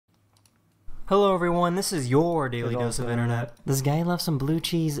Hello everyone, this is your daily dose of internet. This guy left some blue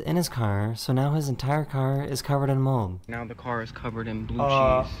cheese in his car, so now his entire car is covered in mold. Now the car is covered in blue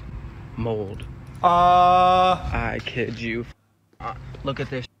cheese mold. I kid you. Look at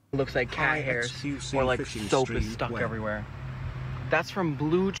this. It looks like cat hairs or like soap is stuck everywhere. That's from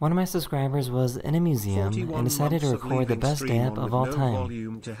blue. One of my subscribers was in a museum and decided to record the best dab of all time.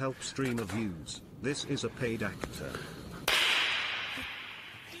 Volume to help streamer views. This is a paid actor.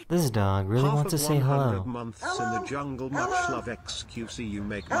 This dog really wants to say hello. Months in the jungle, much love xQc, you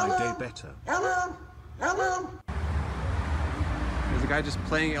make my day better. There's a guy just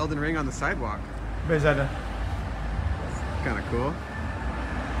playing Elden Ring on the sidewalk. Kind of cool.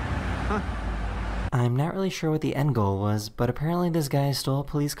 Huh. I'm not really sure what the end goal was, but apparently this guy stole a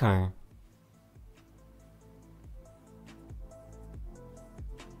police car.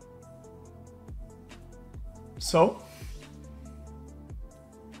 So?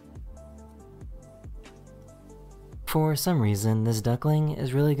 For some reason, this duckling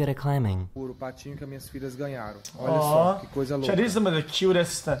is really good at climbing. Chat, these are some of the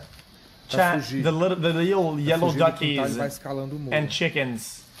cutest chat, the little yellow duckies and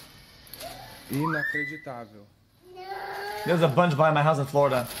chickens. Inacreditável. There's a bunch by my house in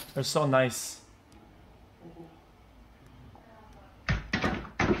Florida. They're so nice.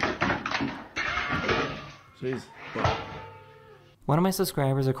 Jeez. One of my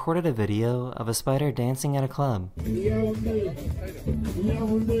subscribers recorded a video of a spider dancing at a club.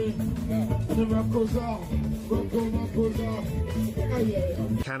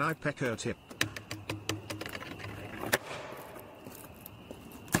 Can I peck her tip?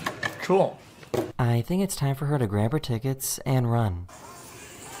 Cool. I think it's time for her to grab her tickets and run.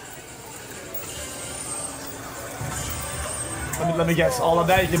 Let me guess. All of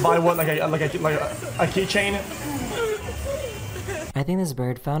that you can buy what, like a keychain? I think this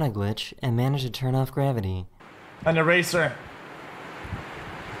bird found a glitch and managed to turn off gravity. An eraser.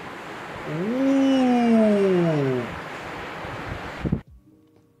 Ooh.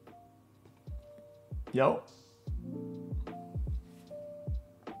 Yo.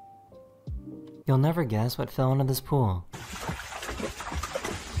 You'll never guess what fell into this pool.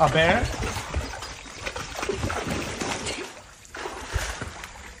 A bear?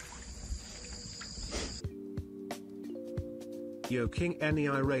 Yo, King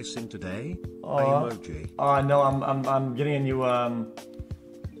NEI racing today? Emoji. No, I'm getting a new I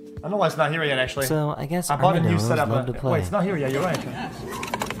don't know why it's not here yet actually. So I guess I bought a new Armadillos setup. love to play. Wait, it's not here yet. You're right.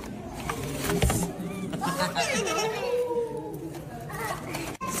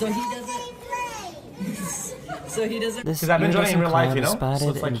 So he doesn't. This I've been joining in real life, you know? spotted So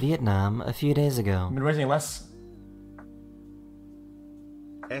it's like, in Vietnam a few days ago. I've been raising less.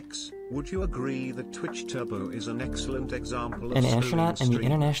 X, would you agree that Twitch Turbo is an excellent example of An astronaut in the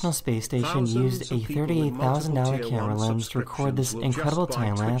streaming? International Space Station used a $38,000 camera lens to record this incredible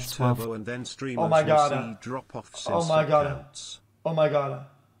time lapse while. Oh my god. Oh my god. Oh my god.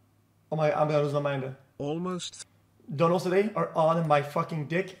 Oh my, I'm gonna lose my mind. Almost. Donuts today are on my fucking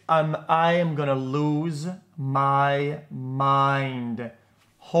dick. I am gonna lose my mind.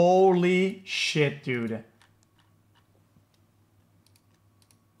 Holy shit, dude.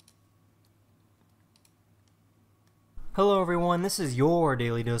 Hello everyone, this is your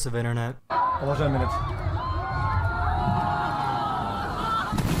daily dose of internet. I'll watch that in a minute.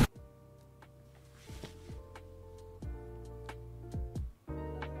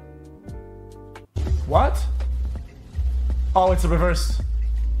 What? Oh, it's a reverse.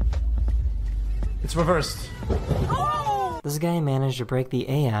 It's reversed. This guy managed to break the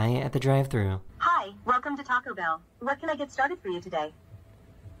AI at the drive-thru. Hi, welcome to Taco Bell. What can I get started for you today?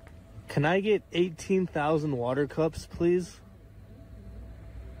 Can I get 18,000 water cups, please?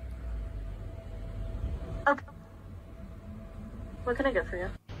 Okay. What can I get for you?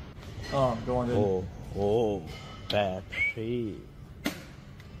 Oh, go on, dude. Oh, Pepsi.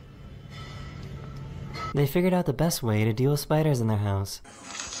 They figured out the best way to deal with spiders in their house.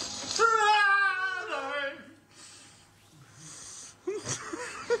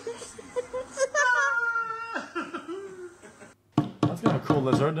 That's kind of a cool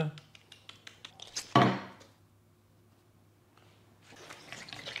lizard.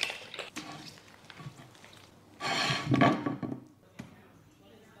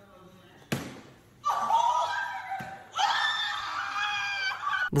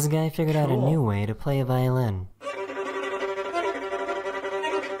 This guy figured out a new way to play a violin.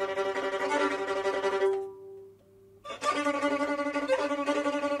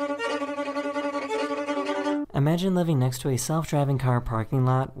 Imagine living next to a self-driving car parking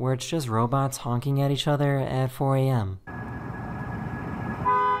lot where it's just robots honking at each other at 4 a.m.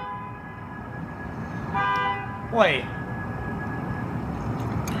 Wait.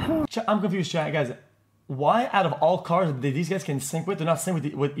 I'm confused, chat, guys. Why out of all cars that these guys can sync with, they're not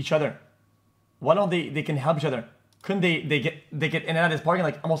synced with each other? Why don't they can help each other? Couldn't they get in and out of this parking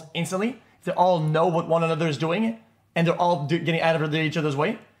like almost instantly? They all know what one another is doing, and they're all getting out of each other's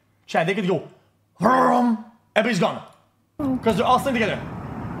way. Chat, they could go, everybody's gone, because they're all synced together.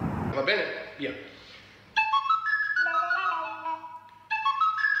 Va bene? Via.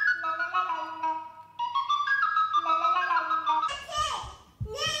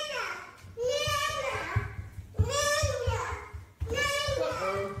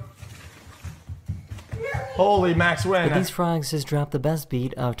 Holy Max win. But these frogs just dropped the best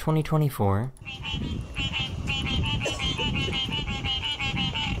beat of 2024.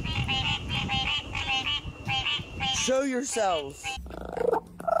 Show yourselves.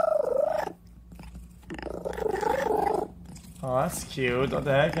 Oh, that's cute. What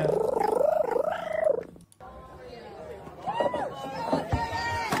the heck?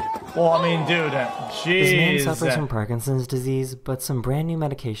 Well, I mean, dude, jeez. This man suffers from Parkinson's disease, but some brand new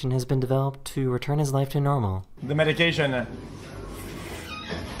medication has been developed to return his life to normal. The medication.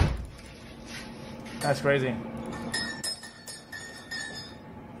 That's crazy.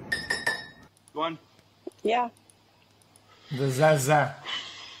 One. Yeah. The Zaza.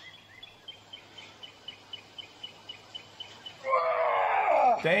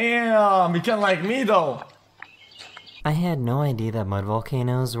 Damn, you can't like me though. I had no idea that mud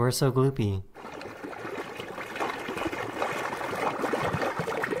volcanoes were so gloopy.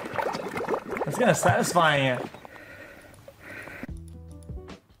 It's kind of satisfying.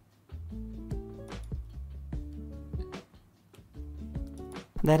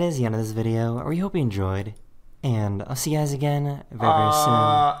 That is the end of this video. We hope you enjoyed. And I'll see you guys again very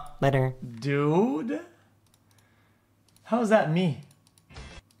soon. Later. Dude? How's that me?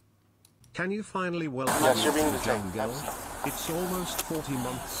 Can you finally welcome Yes, you're me being to the detained. jungle? It's almost 40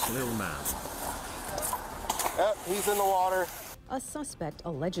 months, little man. Yep, he's in the water. A suspect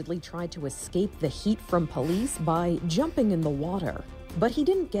allegedly tried to escape the heat from police by jumping in the water, but he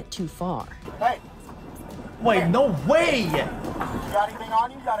didn't get too far. Hey, Wait, no way! you got anything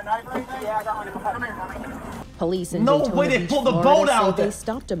on you? Got a knife or anything? Yeah, I got one. Come here, come here. Police in No Daytona way, they Beach, pulled the Florida, boat out. say they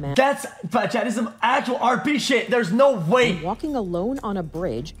stopped a man That's, but chat, this is some actual RP shit. There's no way. walking alone on a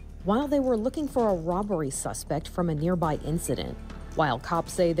bridge while they were looking for a robbery suspect from a nearby incident. While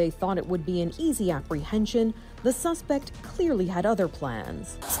cops say they thought it would be an easy apprehension, the suspect clearly had other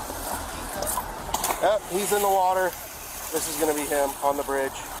plans. Yep, he's in the water. This is gonna be him on the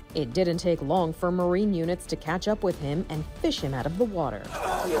bridge. It didn't take long for Marine units to catch up with him and fish him out of the water.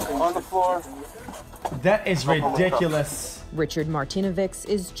 On the floor. That is ridiculous. Richard Martinovics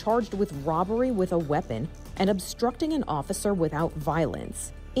is charged with robbery with a weapon and obstructing an officer without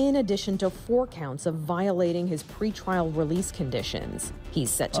violence, in addition to 4 counts of violating his pretrial release conditions. He's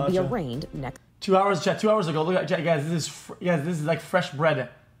set to be Gotcha. arraigned next. 2 hours, chat. 2 hours ago. Look at chat, guys. This is like fresh bread.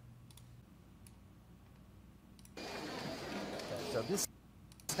 So this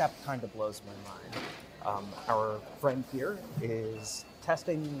step kind of blows my mind. Our friend here is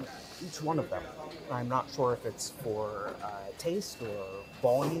testing each one of them. I'm not sure if it's for taste or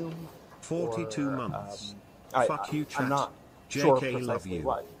volume. 42 or, months. I- Fuck you, chat. I'm not JK, sure love precisely you.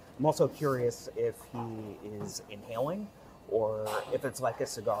 what. I'm also curious if he is inhaling or if it's like a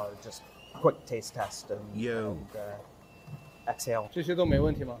cigar, just quick taste test and, Yo. and exhale. 这些都没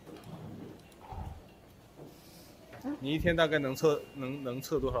问题吗？你一天大概能测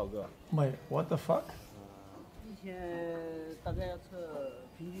多少个？ Wait, what the fuck? 一天大概要测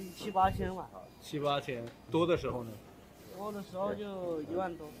平均7、8千吧， 7、8千，多的时候呢？多的时候就1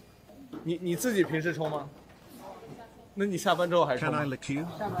万多。你自己平时抽吗？那你下班之后还抽 Can 吗 I lick you?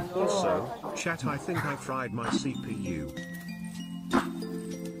 下班之后 Also, chat, I think I fried my CPU.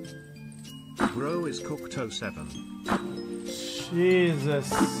 Bro is cooked 07.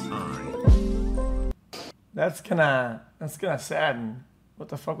 Jesus. I. That's kinda sad. What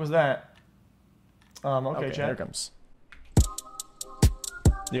the fuck was that? Okay, chat. Here it comes.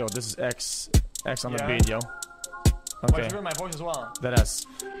 Yo, this is X on the Yeah. beat, yo. Why'd Okay, you hear my voice as well? that ass.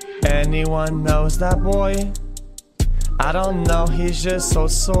 Anyone knows that boy? I don't know, he's just so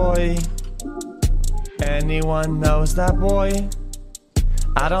soy. Anyone knows that boy?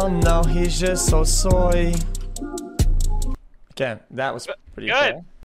 I don't know, he's just so soy. Again, that was pretty Good. cool.